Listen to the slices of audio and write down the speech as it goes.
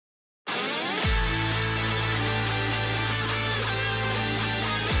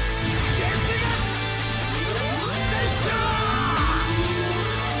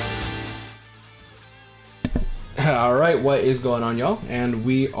Alright, what is going on, y'all? And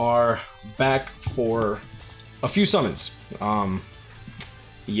we are back for a few summons.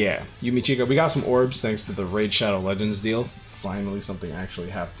 Yeah, Yumichika, we got some orbs thanks to the Raid Shadow Legends deal. Finally something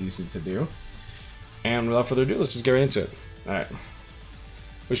actually half decent to do. And without further ado, let's just get right into it. Alright.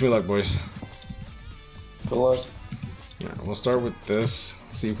 Wish me luck, boys. Good luck. Alright, we'll start with this.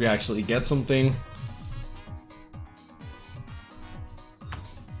 See if we actually get something.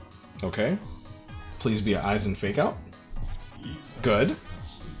 Okay. Please be an Eyes and Fake Out. Good.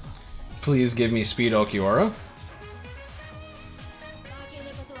 Please give me Speed Okiora.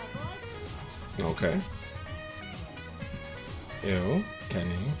 Okay. Ew.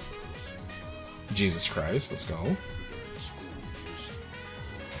 Kenny. Jesus Christ, let's go.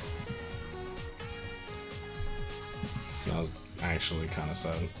 That was actually kind of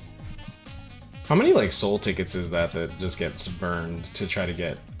sad. How many like soul tickets is that just gets burned to try to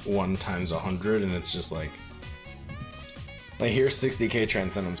get 1 times 100 and it's just like here's 60k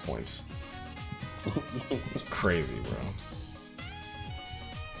transcendence points. It's crazy, bro.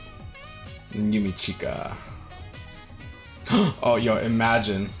 Yumichika. Oh, yo,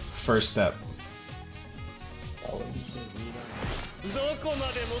 imagine first step.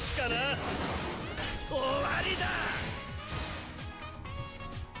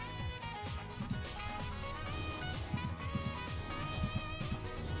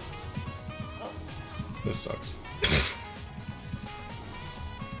 This sucks.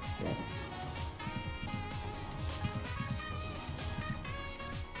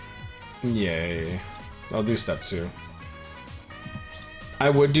 Yay. I'll do step 2. I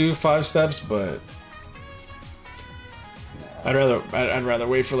would do 5 steps, but I'd rather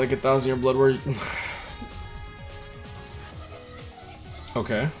wait for like 1,000-year blood work.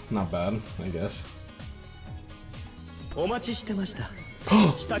 Okay, not bad, I guess.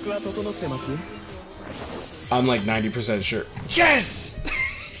 I'm like 90% sure. Yes!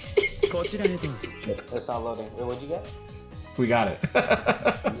 It's not loading. Wait, what'd you get? We got it.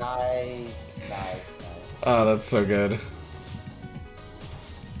 Nice. Oh, that's so good.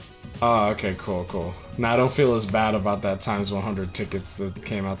 Oh, okay, cool. Now I don't feel as bad about that times 100 tickets that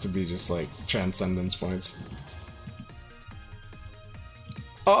came out to be just like transcendence points.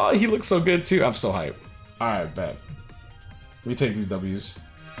 Oh, he looks so good too. I'm so hyped. Alright, bet. We take these W's.